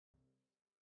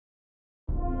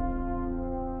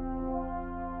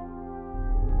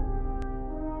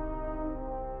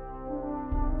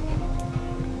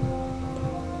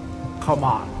Come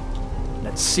on.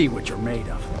 Let's see what you're made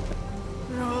of.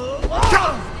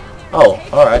 Oh,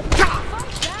 alright.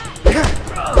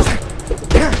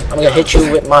 I'm gonna hit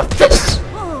you with my fists.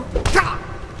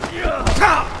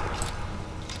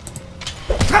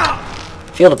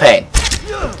 Feel the pain.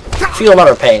 Feel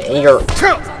another pain in your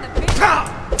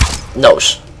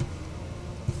nose.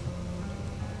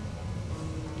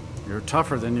 You're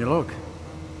tougher than you look.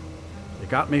 You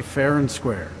got me fair and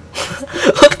square.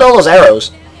 Look at all those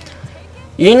arrows.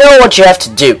 You know what you have to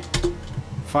do.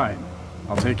 Fine.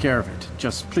 I'll take care of it.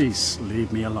 Just please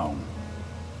leave me alone.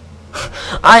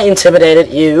 I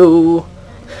intimidated you.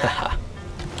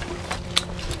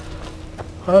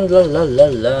 La la la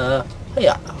la.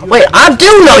 Yeah. Wait, I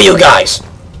do know you guys.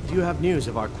 Do you have news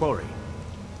of our quarry?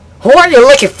 Who are you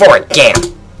looking for again?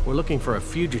 We're looking for a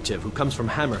fugitive who comes from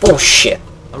Hammerfell. Bullshit.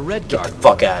 A red Get guard. the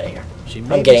fuck out of here. She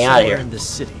I'm getting out of here. In this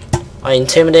city. I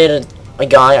intimidated a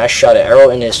guy. I shot an arrow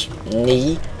in his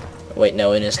knee. Wait,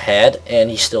 no, in his head, and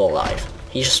he's still alive.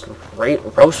 He just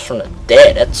rose from the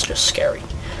dead. That's just scary.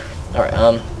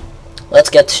 Alright, let's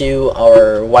get to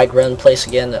our Whiterun place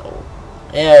again.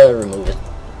 Yeah, remove it.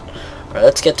 Alright,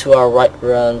 let's get to our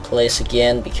Whiterun place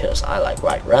again, because I like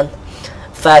Whiterun.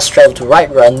 Fast travel to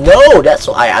Whiterun. No, that's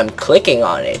why I'm clicking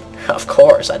on it. Of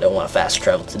course, I don't want to fast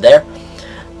travel to there.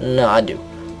 No, I do.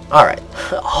 Alright.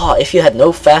 Oh, if you had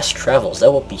no fast travels,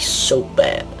 that would be so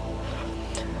bad.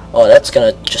 Oh, that's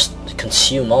gonna just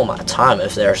consume all my time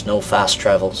if there's no fast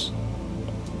travels.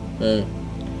 The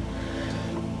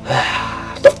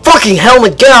fucking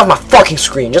helmet, get out of my fucking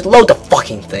screen. Just load the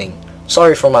fucking thing.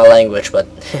 Sorry for my language, but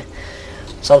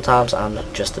sometimes I'm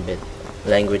just a bit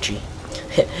languagey.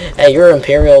 Hey, you're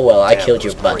Imperial? Well, I killed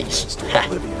your buddies.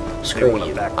 Ha, screw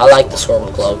you. I like the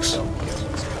Stormcloaks.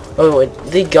 Oh, wait,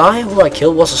 the guy who I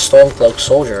killed was a Stormcloak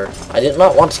soldier. I did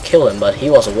not want to kill him, but he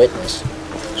was a witness,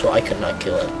 so I could not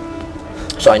kill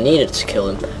him. So I needed to kill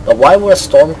him. But why would a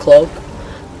Stormcloak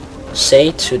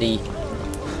say to the...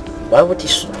 Why would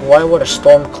a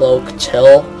Stormcloak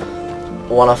tell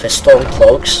one of his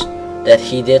Stormcloaks that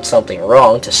he did something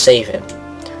wrong to save him?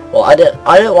 Well, I didn't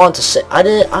want to say...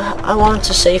 I wanted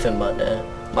to save him, but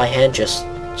my hand just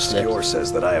slipped. Skyor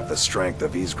says that I have the strength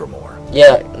of Ysgramor.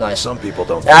 Yeah, nice. Some people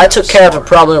don't. I took care of the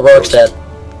problem at Workstead.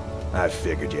 I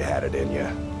figured you had it in you.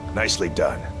 Nicely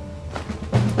done.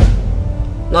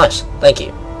 Nice, thank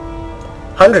you.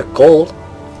 100 gold.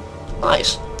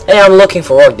 Nice. Hey, I'm looking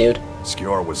for work, dude.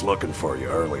 Skyor was looking for you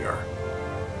earlier.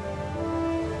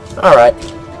 Alright.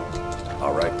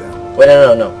 Alright then. Wait,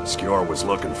 no. Skyor was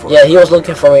looking for Yeah, you he was earlier.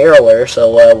 looking for me earlier, so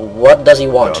what does he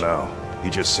want? No. He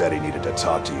just said he needed to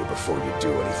talk to you before you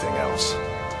do anything else.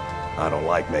 I don't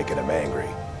like making him angry,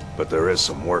 but there is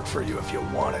some work for you if you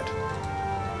want it.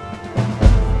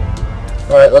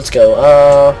 Alright, let's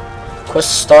go.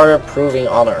 Quest started proving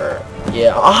honor.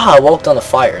 Yeah, I walked on the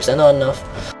fire. Is that not enough?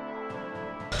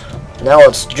 Now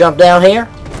let's jump down here.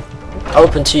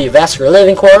 Open to your vascular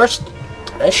living quarters.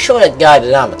 And show that guy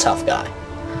that I'm a tough guy.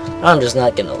 I'm just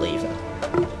not gonna leave him.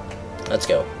 Let's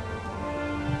go.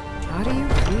 How do you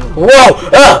feel? Whoa!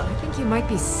 I think you might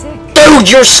be sick. Dude,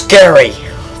 you're scary!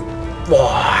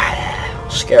 Wow.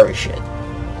 Scary shit.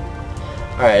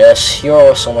 Alright,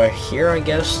 Skyor was somewhere here, I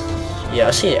guess. Yeah,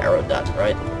 I see the arrow dot,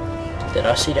 right? Did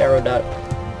I see the arrow dot?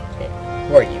 Okay.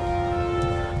 Where are you?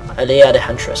 Alea the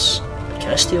Huntress.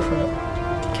 Can I steal from him?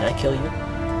 Can I kill you?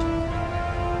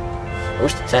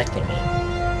 Who's detecting me?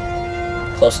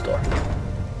 Close the door.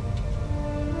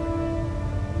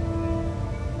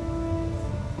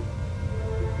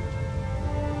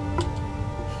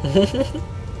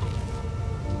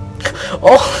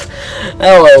 Oh,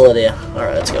 hello, Lydia.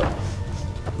 Alright, let's go.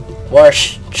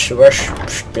 Where's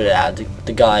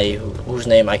the guy whose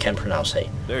name I can't pronounce? Hey.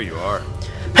 There you are.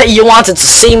 Hey, you wanted to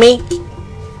see me?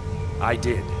 I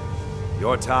did.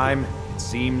 Your time, it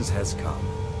seems, has come.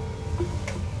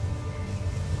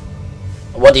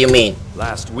 What do you mean?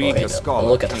 Last week, Wait, a scholar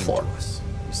look at the came floor. to us.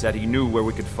 He said he knew where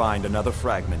we could find another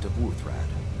fragment of Wuthrad.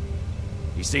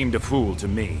 He seemed a fool to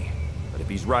me, but if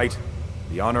he's right,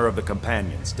 the honor of the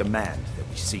companions demand that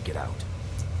we seek it out.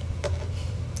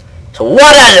 So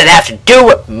what does it have to do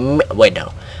with me? Wait,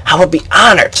 no. I would be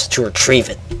honored to retrieve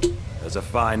it. There's a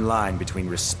fine line between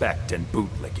respect and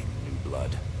bootlicking, New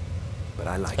Blood. But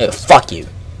I like Hey, it. fuck you.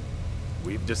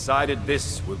 We've decided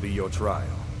this will be your trial.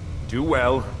 Do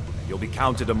well, and you'll be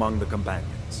counted among the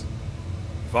companions.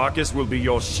 Farkas will be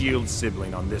your shield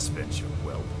sibling on this venture,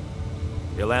 Will.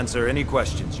 He'll answer any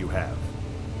questions you have.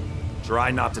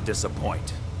 Try not to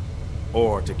disappoint,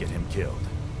 or to get him killed.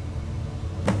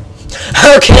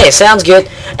 Okay, sounds good.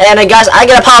 And guys, I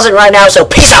gotta pause it right now, so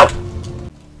peace out!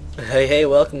 Hey,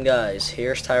 welcome guys.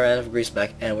 Here's Tyrant of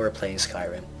Greaseback, and we're playing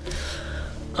Skyrim.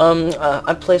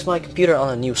 I placed my computer on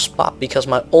a new spot because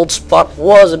my old spot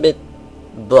was a bit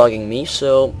bugging me,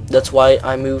 so that's why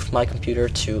I moved my computer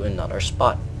to another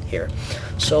spot here.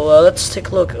 So let's take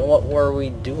a look at what were we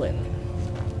doing.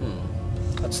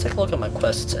 Let's take a look at my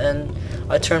quests, and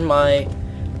I turned my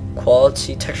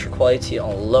texture quality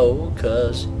on low,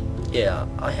 because yeah,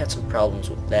 I had some problems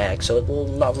with lag, so it will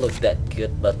not look that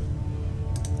good, but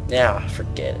yeah,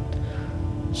 forget it.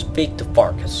 Speak to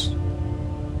Farkas.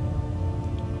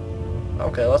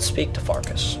 Okay, let's speak to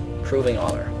Farkas. Proving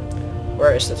honor.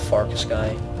 Where is that Farkas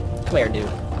guy? Come here, dude.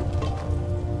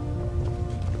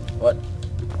 What?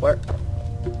 Where?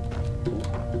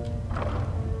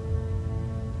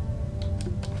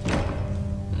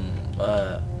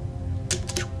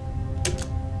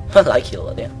 I like you,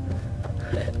 Lydia.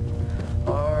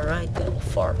 Alright then,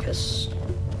 Farkas.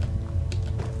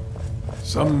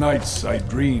 Some nights I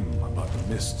dream about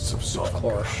the mists of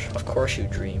Sovngarde. Of course you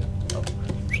dream. Oh.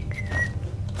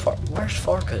 Where's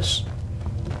Farkas?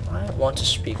 I want to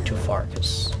speak to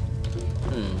Farkas.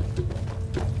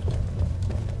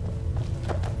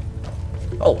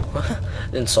 Oh,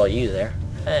 didn't saw you there.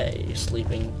 Hey,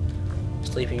 sleeping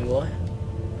boy.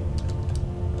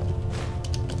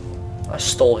 I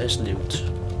stole his loot.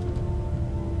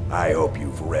 I hope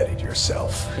you've read it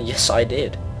yourself. Yes, I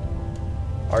did.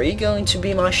 Are you going to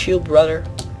be my shield brother?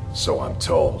 So I'm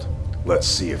told. Let's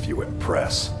see if you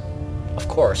impress. Of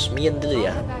course, me and I'll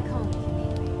Lydia. head back home if you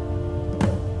need me.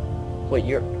 Wait,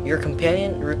 your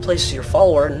companion replaces your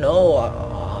follower? No,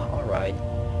 alright.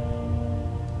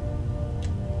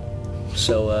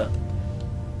 So,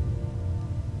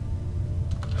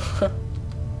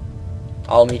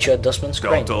 I'll meet you at Dustman's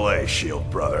Crane. Don't delay, shield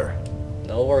brother.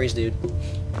 No worries, dude.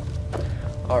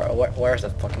 Alright, where's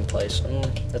that fucking place?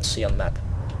 Let's see on the map.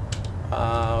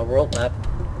 World map.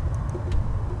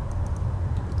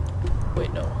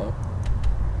 Wait, no, huh?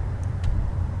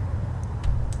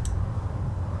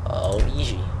 Oh,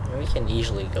 easy. We can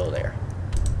easily go there.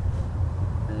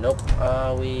 Nope.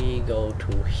 We go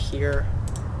to here.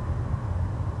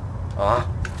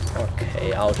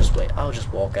 Okay, I'll just wait. I'll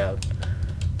just walk out.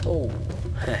 Oh,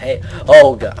 hey.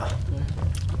 Oh, God.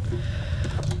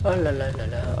 Oh, la la la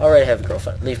la. I already have a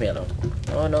girlfriend. Leave me alone.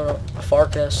 Oh, no.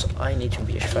 Farkas, I need to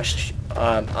be as fast as you.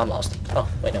 I'm lost. Oh,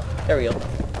 wait, no. There we go.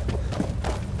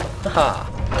 Haha.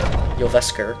 Yo,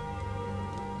 Vesker.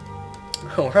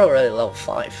 We're already level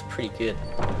 5. Pretty good.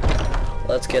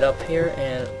 Let's get up here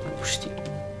and...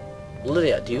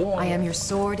 Lydia, do you want... I am your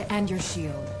sword and your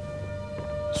shield.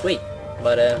 Sweet.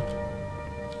 But,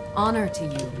 Honor to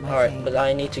you, my alright, Thane. but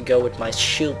I need to go with my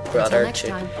shield brother Until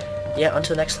next time. Yeah,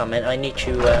 until next time, man. I need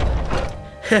to,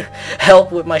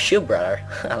 help with my shield brother.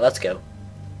 Let's go.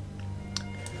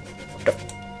 What the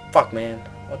fuck, man?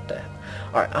 What the...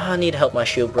 Alright, I need to help my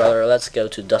shield brother. Let's go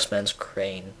to Dustman's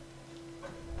Crane.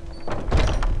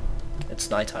 It's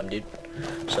nighttime, dude.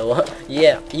 So,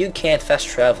 yeah, you can't fast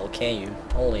travel, can you?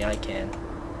 Only I can.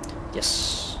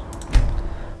 Yes.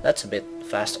 That's a bit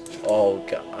fast. Oh,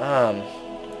 God.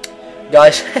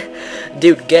 Guys,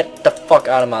 dude, get the fuck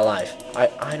out of my life.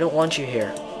 I don't want you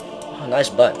here. Oh, nice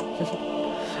butt.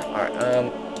 Alright,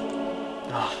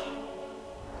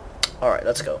 Alright,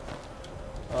 let's go.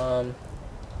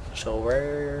 So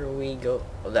where we go?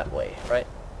 Oh, that way, right?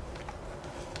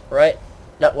 Right?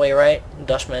 That way, right?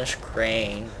 Dustman's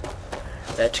Crane.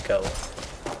 Let's go.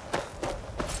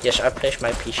 Yes, I placed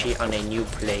my PC on a new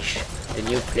place. The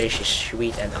new place is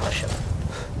sweet and awesome.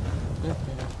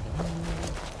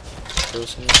 Kill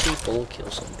some people, kill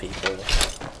some people.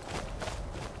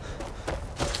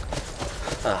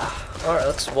 Alright,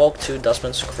 let's walk to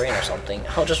Dustman's Crane or something.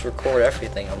 I'll just record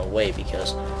everything on the way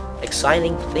because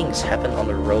exciting things happen on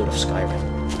the road of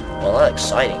Skyrim. Well, not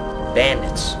exciting.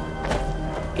 Bandits.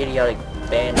 Idiotic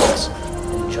bandits.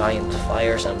 And giant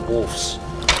fires and wolves.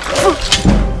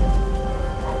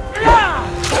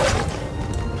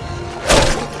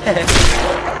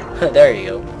 There you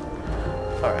go.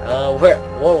 Alright,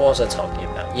 what was I talking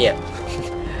about? Yeah.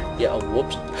 Yeah, oh,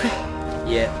 whoops.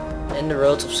 Yeah, in the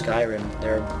roads of Skyrim,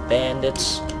 there are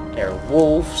bandits, there are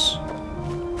wolves.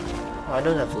 Oh, I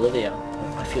don't have Lydia.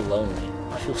 I feel lonely.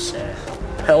 I feel sad.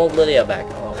 I want Lydia back.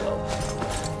 Oh, well.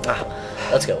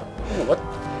 Let's go. Ooh, what?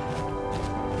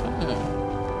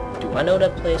 Do I know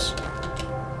that place?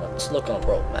 Let's look on the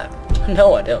world map.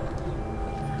 No, I don't.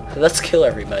 Let's kill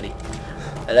everybody.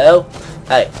 Hello?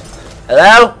 Hey.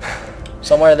 Hello?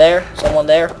 Somewhere there? Someone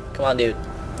there? Come on, dude.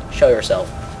 Show yourself.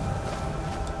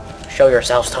 Show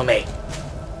yourselves to me.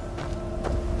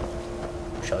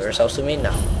 Show yourselves to me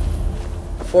now.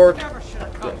 Fort.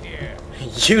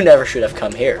 You never should have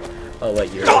come here. Oh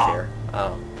wait, you're over here.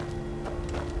 Oh.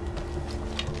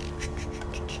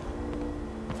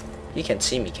 You can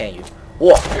see me, can't you?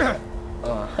 Whoa!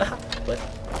 What?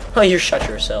 Oh, you shot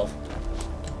yourself.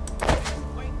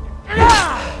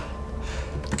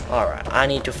 Alright, I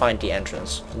need to find the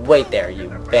entrance. Wait there, you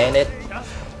bandit.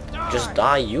 Just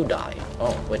die, you die.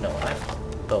 Oh, wait, no, I have a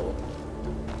bow.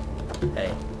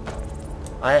 Hey.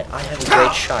 I have a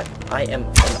great shot. I am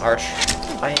an arch.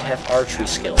 I have archery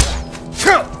skills.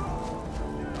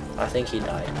 I think he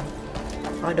died.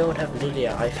 I don't have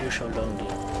Lydia. I feel so lonely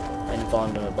and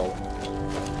vulnerable.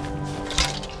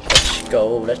 Let's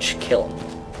go. Let's kill him.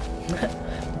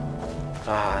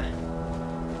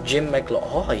 Jim McLeod.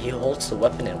 Oh, he holds the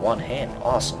weapon in one hand.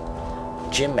 Awesome.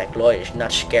 Jim McLeod is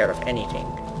not scared of anything.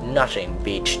 Nothing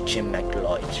beats Jim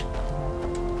McLeod.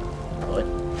 What?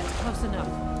 Close enough.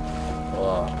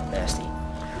 Oh, nasty.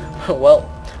 Well,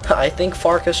 I think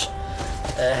Farkas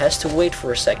has to wait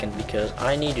for a second because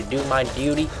I need to do my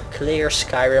duty, clear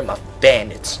Skyrim of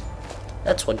bandits.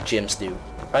 That's what gyms do,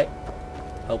 right?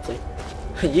 Hopefully.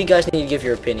 You guys need to give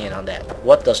your opinion on that.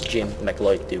 What does Jim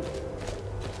McLeod do?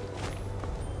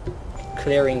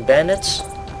 Clearing bandits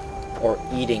or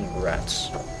eating rats?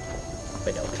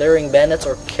 Wait, no. Clearing bandits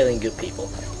or killing good people?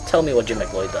 Tell me what Jim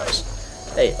McLeod does.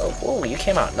 Hey, oh, whoa, you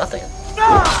came out nothing.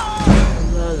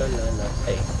 La la la la.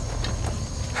 Hey.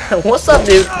 What's up,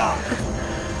 dude?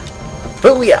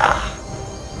 Booyah!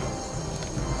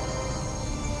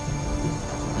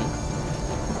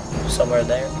 Somewhere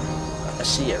there. I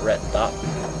see a red dot.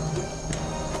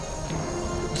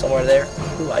 Somewhere there.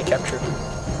 Ooh, I captured.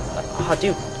 Oh,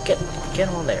 dude, get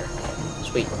on there.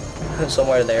 Sweet.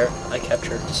 Somewhere there, I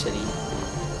captured the city.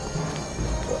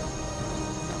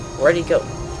 Where'd he go?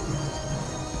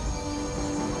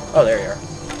 Oh, there you are.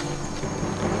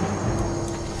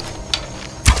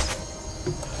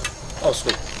 Oh,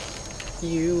 sweet.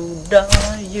 You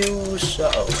die, you so.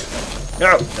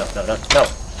 No, no, no, no, no,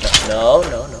 no,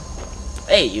 no, no.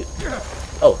 Hey, you.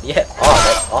 Oh, yeah.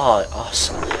 Oh,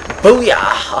 awesome.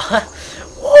 Booyah!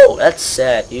 Whoa, that's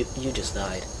sad. You just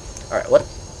died. All right, what?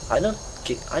 I don't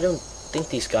think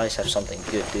these guys have something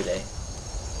good, do they?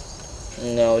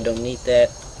 No, don't need that.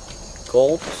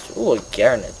 Gold. Ooh, a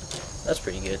garnet. That's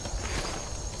pretty good.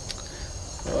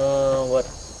 What?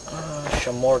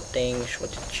 Some more things.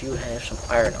 What did you have? Some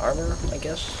iron armor, I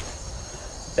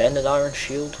guess. Banded iron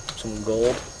shield. Some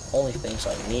gold. Only things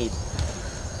I need.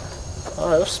 Oh,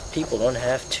 those people don't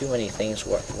have too many things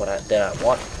that I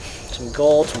want. Some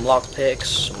gold, some lockpicks,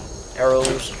 some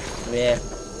arrows. Yeah.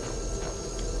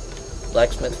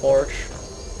 Blacksmith forge.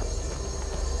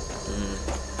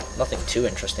 Nothing too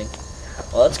interesting.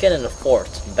 Well, let's get in the fort.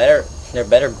 There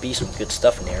better be some good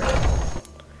stuff in here.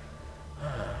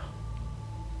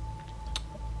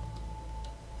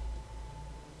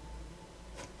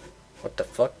 What the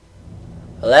fuck?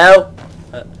 Hello?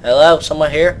 Hello?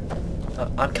 Someone here?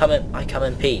 I come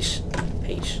in peace.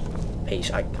 Peace.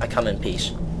 I come in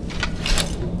peace.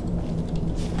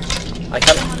 I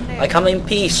come in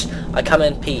peace. I come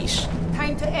in peace.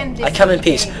 Time to end this. I come in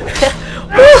peace.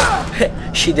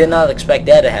 She did not expect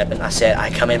that to happen. I said, I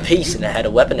come in peace, and I had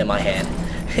a weapon in my hand.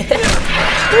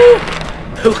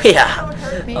 Booyah!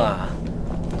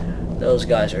 Those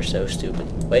guys are so stupid.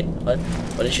 Wait, what?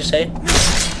 What did you say?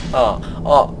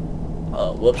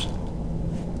 Whoops.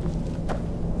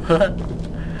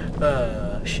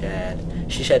 Shad.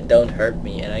 She said, don't hurt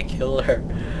me, and I killed her.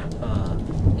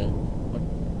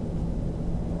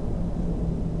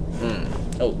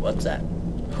 Oh, what's that?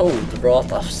 Oh, the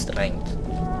Wrath of Strength.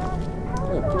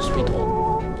 Oh, sweet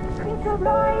hole.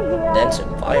 Dancing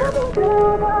fire.